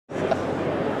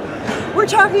We're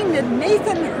talking to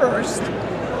Nathan Hurst,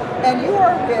 and you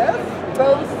are with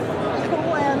both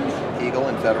Eagle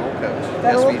and Federal Coast,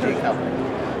 SVG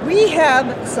company. We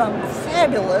have some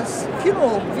fabulous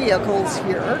funeral vehicles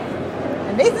here,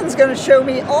 and Nathan's going to show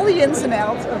me all the ins and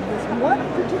outs of this one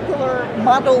particular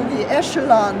model, the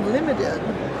Echelon Limited.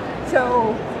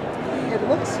 So it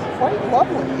looks quite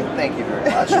lovely. Thank you very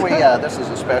much. This is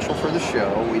a special for the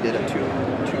show. We did a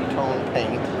two-tone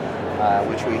paint,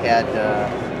 which we had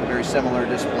a very similar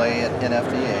display at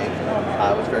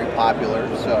NFDA. It was very popular,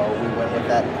 so we went with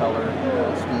that color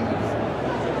scheme.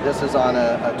 This is on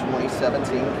a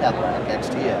 2017 Cadillac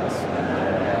XTS,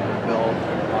 built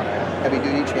on a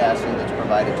heavy-duty chassis that's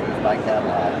provided to us by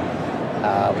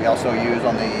Cadillac. We also use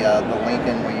on the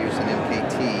Lincoln, we use an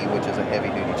MKT, which is a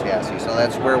heavy-duty chassis. So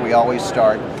that's where we always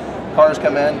start. Cars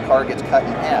come in, car gets cut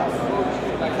in half.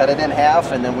 We cut it in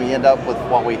half, and then we end up with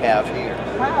what we have here.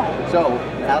 Wow. So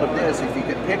out of this, if you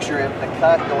could picture it, the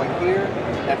cut going here,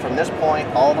 and from this point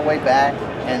all the way back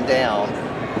and down,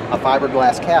 a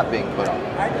fiberglass cap being put on.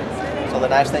 So the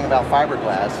nice thing about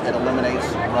fiberglass, it eliminates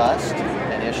rust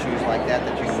and issues like that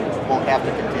that you won't have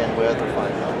to contend with or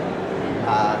find out.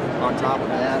 On top of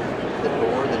that, the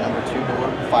door, the number 2 door,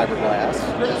 fiberglass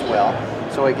as well.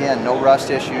 So again, no rust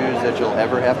issues that you'll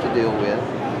ever have to deal with.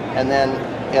 And then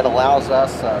it allows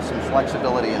us some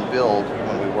flexibility in build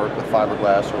when we work with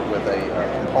fiberglass or with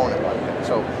a component like that.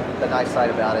 So the nice side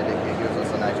about it, it gives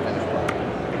us a nice finished product.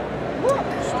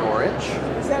 Storage.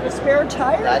 Is that a spare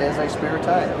tire? That is a spare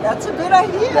tire. That's a good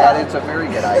idea. That is a very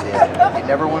good idea. You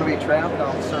never want to be trapped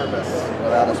on service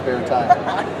without a spare tire.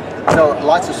 So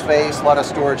lots of space, a lot of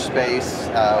storage space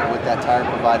with that tire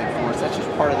provided for us. That's just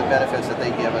part of the benefits that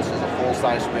they give us is a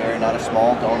full-size spare, not a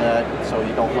small donut, so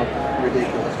you don't look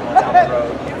ridiculous going down the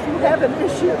road. If you have an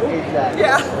issue. Exactly.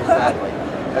 Yeah. Exactly.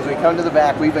 As we come to the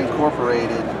back, we've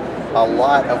incorporated a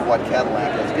lot of what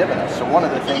Cadillac has given us. So one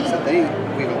of the things that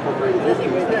we've incorporated this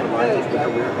piece that provides us with a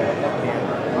rear backup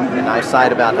camera. The nice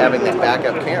side about having that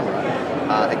backup camera,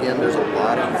 again, there's a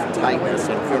lot of tightness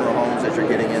in funeral homes that you're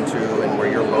getting into and where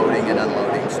you're loading and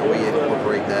unloading, so we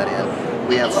incorporate that in.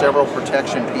 We have several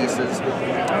protection pieces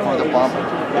for the bumper.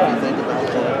 If you think about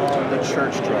the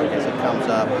church truck as it comes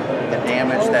up, the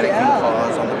damage that it can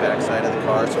cause on the backside of the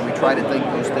car, so we try to think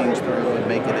those things through and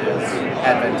make it as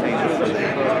advantageous for the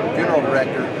funeral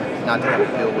director not to have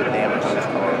to deal with damage on his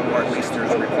car, or at least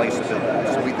there's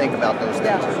replaceability. So we think about those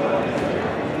things as well.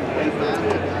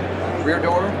 Rear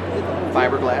door,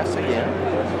 fiberglass again.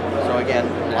 So again,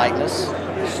 lightness,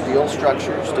 steel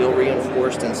structure, steel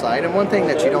reinforced inside. And one thing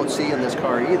that you don't see in this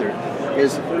car either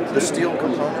is the steel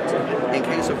components. In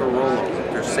case of a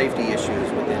rollover, there's safety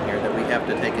issues within here that we have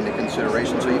to take into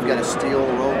consideration. So you've got a steel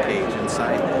roll cage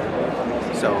inside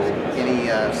there. So any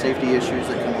safety issues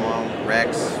that come along,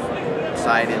 wrecks,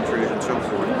 side intrusion, and so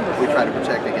forth, we try to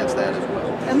protect against that as well.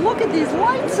 And look at these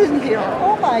lights in here.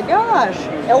 Oh my gosh.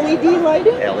 LED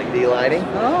lighting? LED lighting.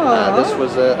 Oh. This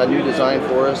was a new design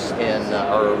for us in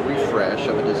our refresh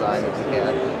of a design that we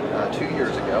had 2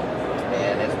 years ago.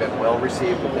 And it's been well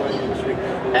received within the industry.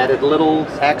 Added little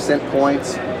accent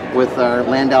points with our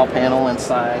Landau panel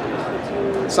inside.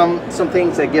 Some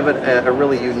things that give it a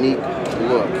really unique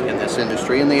look in this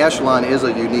industry, and the Echelon is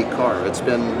a unique car. It's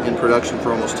been in production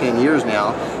for almost 10 years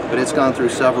now, but it's gone through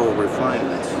several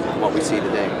refinements, what we see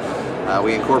today.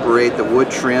 We incorporate the wood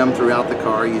trim throughout the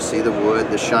car. You see the wood,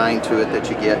 the shine to it that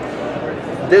you get.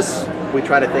 This we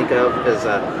try to think of as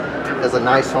a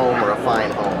nice home or a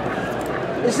fine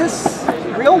home. Is this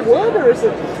real wood or is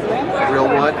it laminate? Real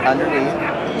wood underneath.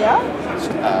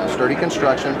 Yeah? Sturdy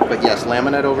construction, but yes,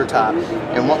 laminate over top.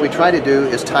 And what we try to do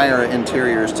is tie our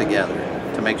interiors together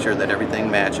to make sure that everything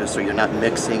matches, so you're not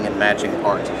mixing and matching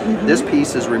parts. This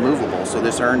piece is removable, so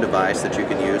this urn device that you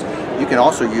can use. You can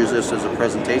also use this as a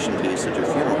presentation piece at your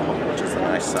funeral home, which is the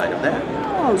nice side of that.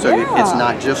 Oh, so yeah. it's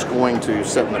not just going to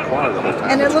sit in the car the whole time.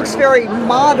 And it looks very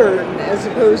modern as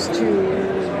opposed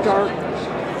to dark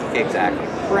exactly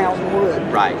brown wood.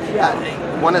 Right. Yeah.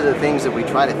 One of the things that we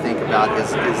try to think about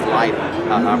is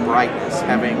lighting, brightness,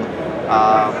 having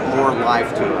more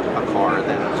life to a car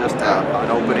than just an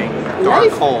opening dark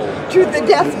Life hole. To the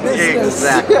death business.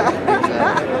 Exactly.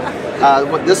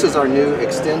 Exactly. This is our new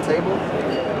extend table.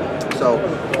 So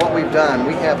what we've done,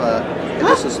 we have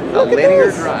this is a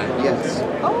linear drive. Yes.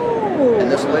 Oh.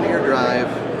 And this linear drive,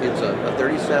 it's a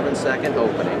 37-second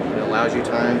opening. It allows you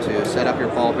time to set up your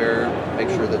pallbearer, make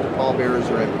sure that the pallbearers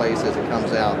are in place as it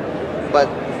comes out. But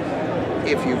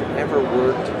if you've ever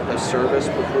worked a service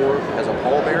before as a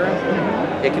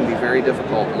pallbearer, it can be very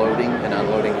difficult loading and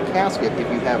unloading a casket if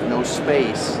you have no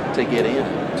space to get in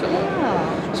to load.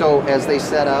 Yeah. So as they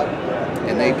set up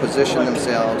and they position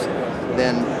themselves,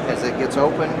 then as it gets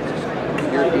open,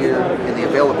 you're here, and the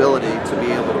availability to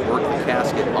be able to work the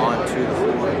casket onto the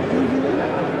floor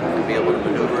and be able to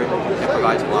maneuver it, it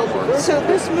provides a lot more. So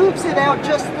this moves it out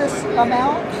just this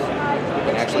amount?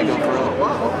 And actually go further.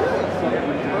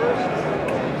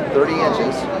 30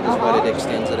 inches is what it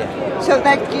extends it in. So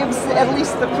that gives at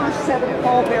least the first set of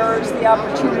pallbearers the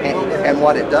opportunity. And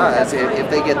what it does, if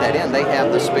they get that in, they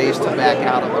have the space to back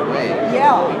out of the way.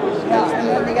 Yeah, and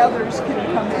then the others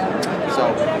can come in.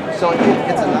 So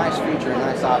it's a nice feature, a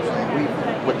nice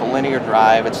option. With the linear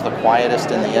drive, it's the quietest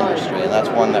in the industry, and that's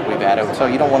one that we've added. So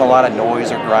you don't want a lot of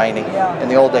noise or grinding. In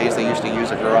the old days, they used to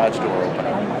use a garage door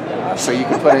opener. So you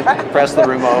can put it, press the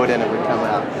remote, and it would come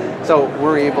out. So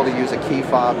we're able to use a key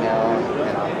fob now,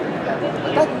 and operate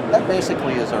that. That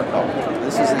basically is our car.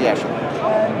 This is the Echelon.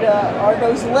 And are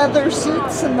those leather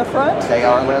seats in the front? They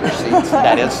are leather seats.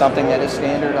 That is something that is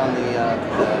standard on the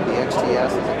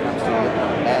XTS as it comes to you.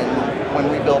 And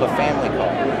when we build a family car,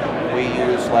 we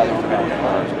use leather throughout the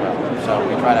car as well. So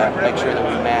we try to make sure that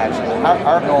we match. And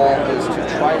our goal is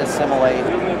to try to simulate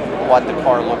what the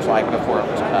car looks like before it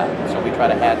was cut. So we try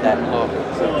to add that look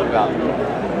throughout the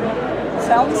car.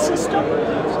 Sound system?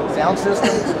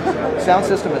 Sound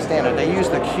system is standard. They use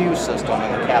the Q system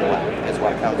in the Cadillac is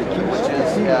what comes with it, which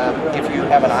is if you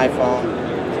have an iPhone,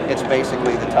 it's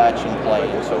basically the touch and play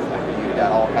and so forth. You've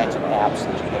got all kinds of apps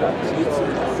that you get on the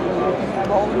system.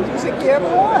 Have all the music you ever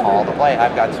want. All the play.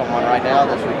 I've got someone right now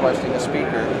that's requesting a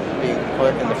speaker being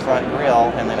put in the front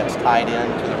grille, and then it's tied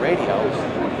in to the radio.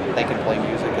 They can play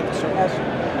music at the service.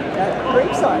 That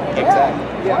breaks on it.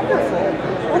 Exactly. Yeah.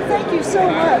 Wonderful. Well, thank you so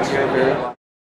much. You're very welcome.